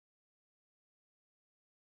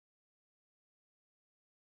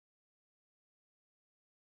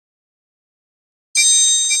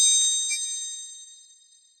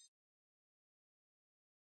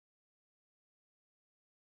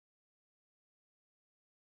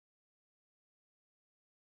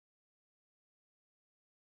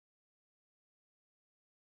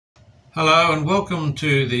Hello and welcome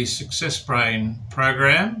to the Success Brain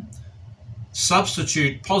program.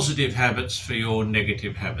 Substitute positive habits for your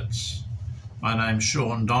negative habits. My name's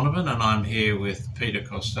Sean Donovan and I'm here with Peter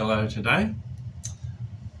Costello today.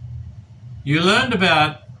 You learned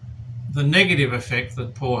about the negative effect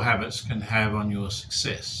that poor habits can have on your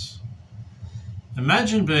success.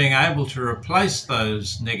 Imagine being able to replace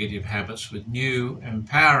those negative habits with new,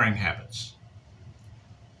 empowering habits.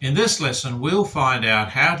 In this lesson, we'll find out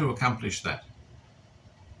how to accomplish that.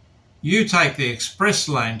 You take the express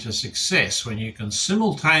lane to success when you can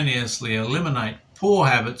simultaneously eliminate poor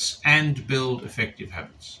habits and build effective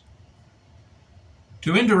habits.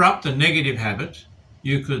 To interrupt a negative habit,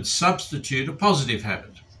 you could substitute a positive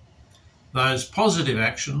habit. Those positive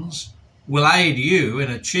actions will aid you in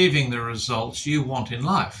achieving the results you want in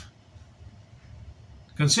life.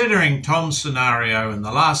 Considering Tom's scenario in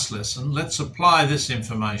the last lesson, let's apply this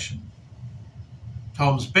information.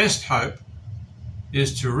 Tom's best hope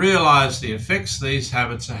is to realize the effects these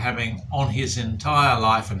habits are having on his entire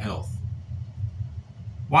life and health.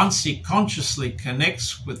 Once he consciously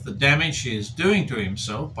connects with the damage he is doing to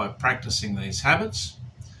himself by practicing these habits,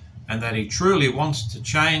 and that he truly wants to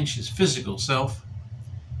change his physical self,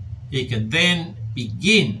 he can then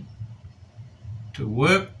begin to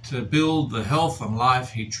work to build the health and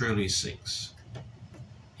life he truly seeks.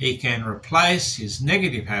 He can replace his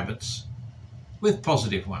negative habits with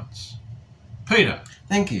positive ones. Peter.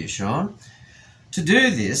 Thank you, Sean. To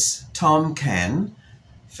do this, Tom can,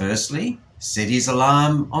 firstly, set his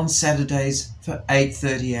alarm on Saturdays for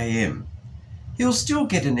 8:30 a.m. He'll still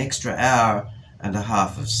get an extra hour and a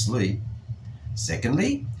half of sleep.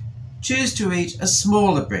 Secondly, choose to eat a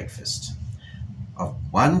smaller breakfast of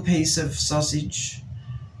 1 piece of sausage,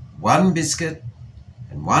 1 biscuit,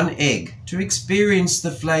 and 1 egg to experience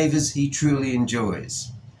the flavours he truly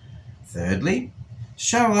enjoys. Thirdly,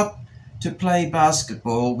 show up to play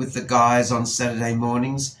basketball with the guys on Saturday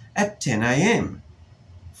mornings at 10 a.m.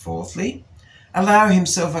 Fourthly, allow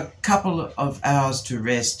himself a couple of hours to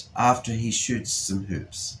rest after he shoots some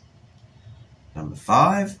hoops. Number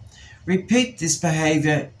 5, repeat this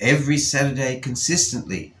behaviour every Saturday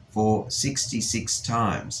consistently for 66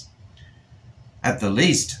 times. At the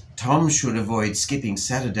least, Tom should avoid skipping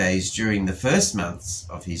Saturdays during the first months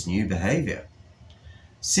of his new behaviour.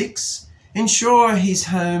 6, ensure he's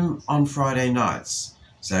home on Friday nights,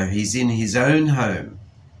 so he's in his own home,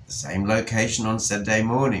 the same location on Saturday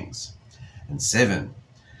mornings. And 7,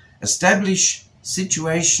 establish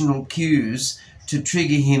situational cues to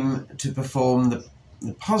trigger him to perform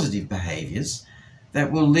the positive behaviours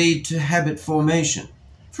that will lead to habit formation.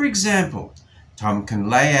 For example, Tom can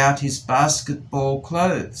lay out his basketball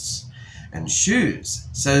clothes and shoes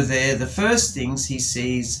so they're the first things he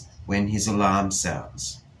sees when his alarm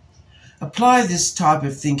sounds. Apply this type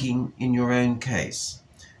of thinking in your own case.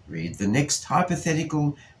 Read the next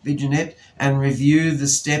hypothetical vignette and review the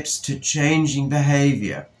steps to changing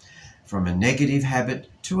behaviour from a negative habit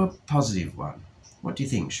to a positive one. What do you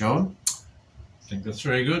think, Sean? I think that's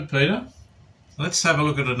very good, Peter. Let's have a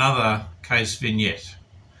look at another case vignette.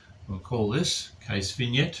 We'll call this case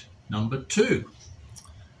vignette number 2.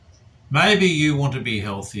 Maybe you want to be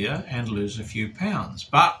healthier and lose a few pounds,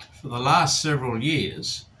 but for the last several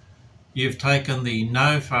years, you've taken the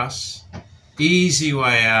no-fuss, easy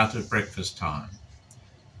way out at breakfast time.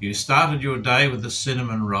 You started your day with a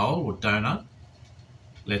cinnamon roll or donut.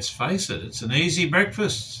 Let's face it, it's an easy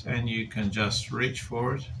breakfast and you can just reach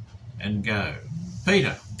for it and go.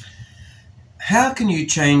 Peter. How can you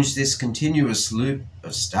change this continuous loop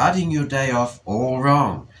of starting your day off all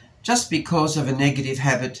wrong just because of a negative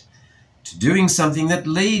habit to doing something that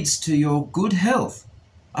leads to your good health,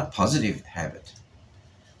 a positive habit?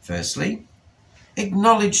 Firstly,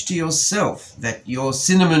 acknowledge to yourself that your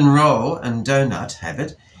cinnamon roll and donut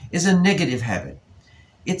habit is a negative habit.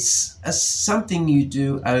 It's something you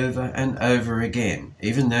do over and over again,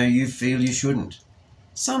 even though you feel you shouldn't.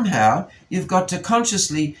 Somehow, you've got to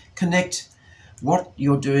consciously connect what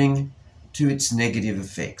you're doing to its negative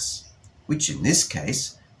effects, which in this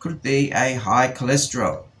case could be a high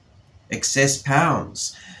cholesterol, excess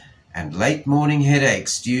pounds, and late morning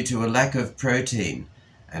headaches due to a lack of protein,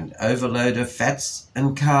 and overload of fats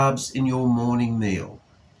and carbs in your morning meal.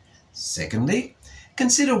 Secondly,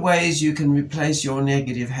 consider ways you can replace your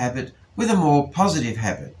negative habit with a more positive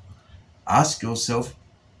habit. Ask yourself,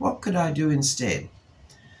 what could I do instead?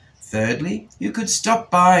 Thirdly, you could stop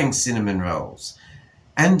buying cinnamon rolls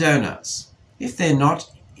and donuts. If they're not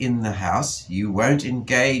in the house, you won't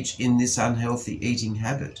engage in this unhealthy eating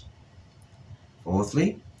habit.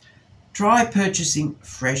 Fourthly, try purchasing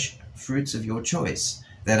fresh fruits of your choice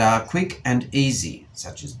that are quick and easy,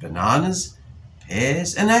 such as bananas,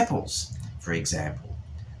 pears and apples, for example.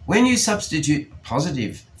 When you substitute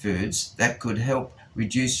positive foods that could help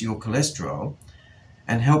reduce your cholesterol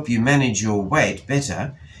and help you manage your weight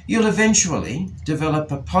better, you'll eventually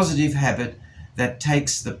develop a positive habit that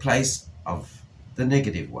takes the place of the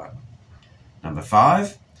negative one. Number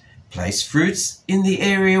 5, place fruits in the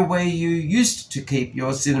area where you used to keep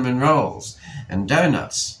your cinnamon rolls and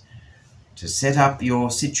donuts to set up your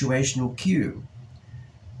situational cue,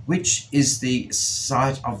 which is the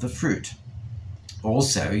site of the fruit.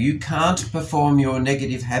 Also, you can't perform your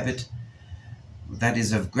negative habit, that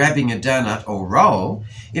is of grabbing a donut or roll,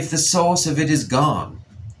 if the source of it is gone.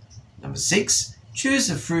 Number 6, choose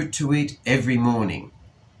a fruit to eat every morning.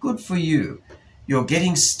 Good for you. You're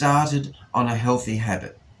getting started on a healthy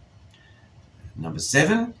habit. Number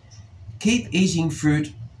 7, keep eating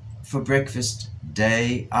fruit for breakfast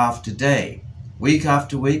day after day, week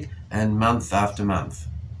after week, and month after month.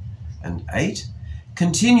 And 8,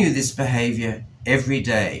 continue this behavior every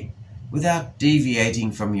day without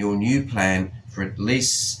deviating from your new plan for at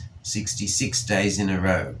least 66 days in a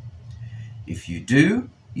row. If you do,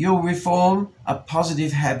 you'll reform a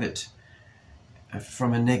positive habit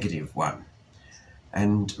from a negative one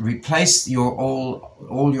and replace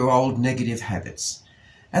all your old negative habits.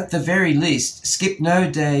 At the very least, skip no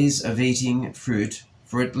days of eating fruit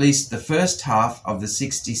for at least the first half of the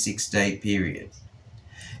 66-day period.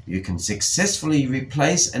 You can successfully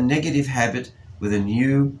replace a negative habit with a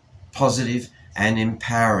new, positive and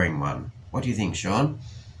empowering one. What do you think, Sean?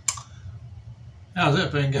 How's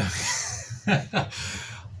that been going?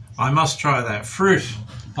 I must try that. Fruit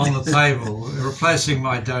on the table, replacing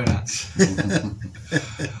my donuts.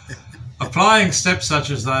 Applying steps such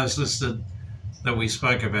as those listed that we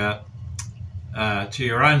spoke about to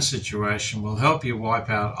your own situation will help you wipe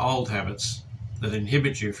out old habits that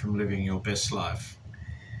inhibit you from living your best life.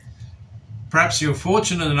 Perhaps you're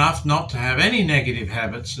fortunate enough not to have any negative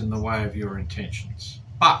habits in the way of your intentions,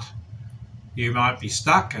 but you might be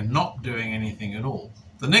stuck and not doing anything at all.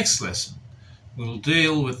 The next lesson will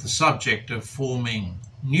deal with the subject of forming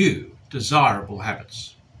new, desirable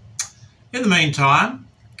habits. In the meantime,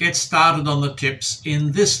 get started on the tips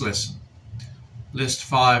in this lesson. List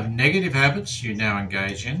 5 negative habits you now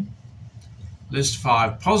engage in. List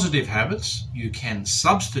 5 positive habits you can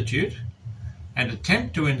substitute, and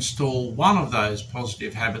attempt to install one of those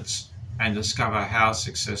positive habits and discover how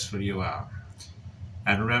successful you are.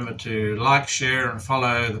 And remember to like, share and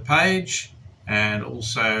follow the page, and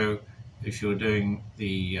also if you're doing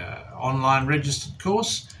the online registered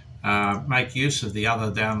course, make use of the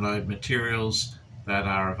other download materials that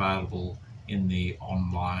are available in the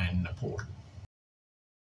online portal.